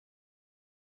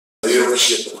the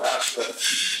University of Nebraska,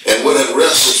 and would have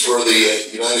wrestled for the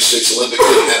United States Olympic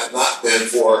team had it not been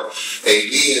for a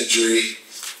knee injury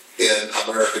in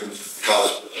American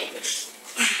college.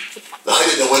 Now, I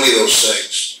didn't know any of those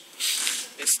things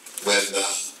when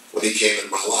he came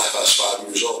into my life. I was 5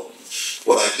 years old.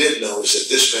 What I did know is that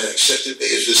this man accepted me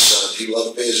as his son. He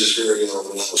loved me as his very own,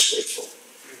 and I was grateful.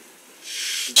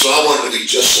 So I wanted to be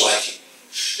just like him.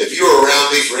 If you were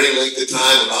around me for any length of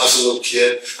time when I was a little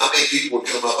kid, how many people would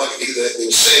come up? They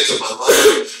would say it to my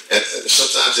mother, and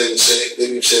sometimes they would say it to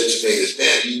me, is,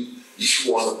 man,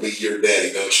 you want to be your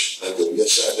daddy, don't you? I go,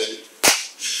 yes, I do.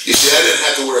 You see, I didn't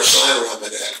have to wear a sign around my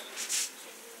neck.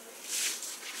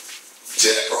 See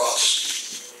that cross?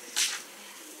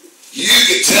 You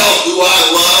could tell who I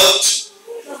loved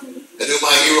and who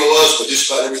my hero was by just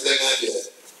about everything I did.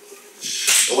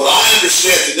 And what I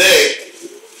understand today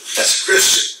as a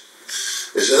Christian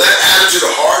is that attitude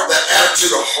of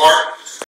heart